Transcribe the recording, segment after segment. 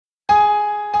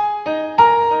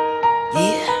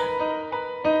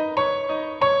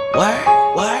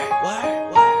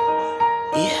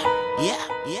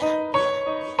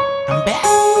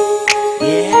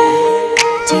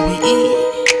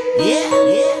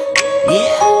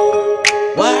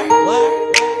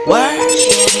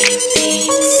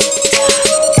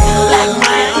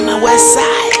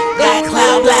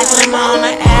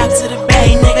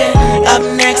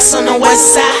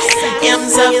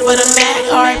for the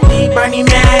Mac, RP, Bernie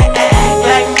Mac,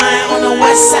 Black Mine on the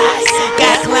west side.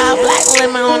 Got Cloud, Black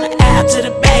Lemon on the app to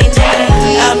the Bay, nigga.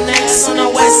 Up next on the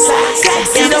west side.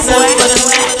 Tuxedo boy for the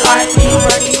Mac, RP,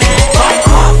 Bernie Mac. Going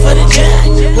hard for the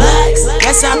judge, bugs.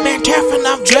 Guess I've been turfing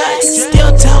off drugs.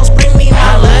 Still toes, bring me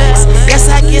my lugs. Guess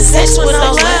I get sex with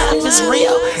no love, it's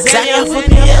real. Zion for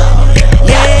pill.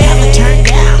 Yeah, haven't turned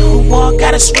down. Who all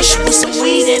got a swish with some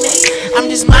weed in it? I'm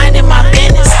just minding my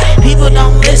business. People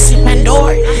don't listen.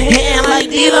 Pandora, hitting like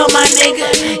D-Lo, my nigga.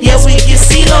 Yeah, we get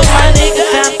C-Lo, my nigga.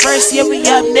 Found first, yeah, we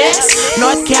up next.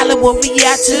 North Cali, where we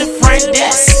out to the front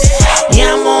desk.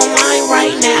 Yeah, I'm online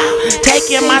right now.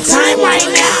 Taking my time right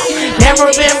now. Never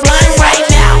been blind right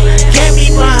now. Can't be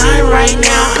behind right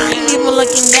now. I ain't even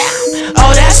looking down.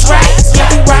 Oh, that's right. Yeah,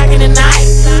 we rocking tonight.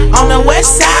 On the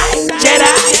west side.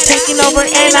 Jedi taking over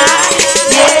NI.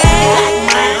 Yeah, Black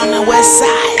Mine on the west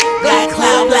side. Black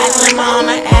Cloud, Black Lemon on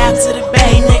the app to the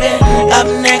Bay, nigga. Up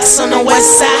next on the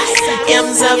west side.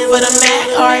 M's up for the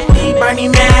Mac, RP,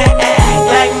 Bernie Mac.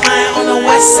 Black Mine on the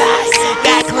west side.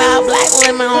 Got Cloud, Black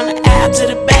Lemon on the app to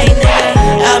the Bay, nigga.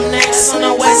 Up next on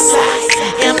the west side.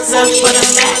 M's up for the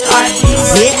Mac, RP,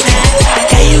 Bernie Mac.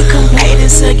 Can you come play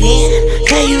this again?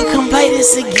 Can you come play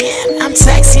this again? I'm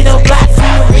Tuxedo, Black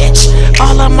from the rich.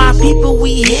 All of my people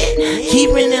we hit,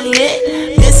 keeping it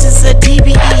lit. This is a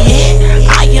DBE hit.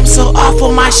 I am so off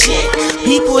on my shit.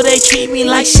 People, they treat me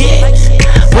like shit.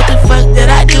 What the fuck did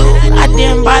I do? I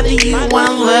didn't bother you,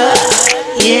 one love.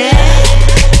 Yeah,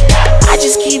 I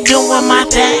just keep doing my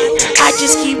thing. I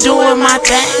just keep doing my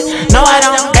thing. No, I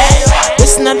don't beg.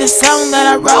 It's another song that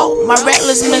I wrote, my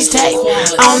reckless mistake.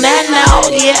 On that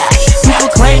note, yeah,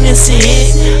 people claim it's a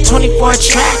hit. 24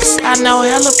 tracks, I know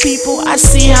hella people, I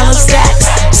see hella stacks.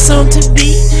 Soon to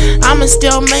be, I'ma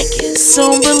still make it,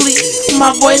 soon believe.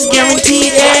 My voice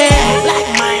guaranteed, yeah. Black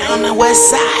Mine on the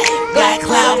west side. Black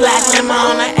Cloud, Black Lemon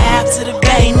on the app to the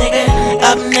Bay, nigga.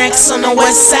 Up next on the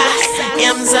west side.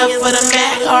 M's up for the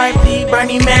Mac, RP,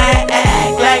 Bernie Mac.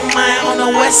 Black Mine on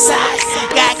the west side.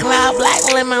 Got Cloud, Black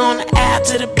Lemon on the app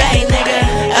to the Bay, nigga.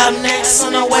 Up next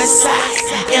on the west side.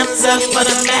 M's up for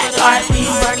the Mac, RP,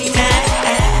 Bernie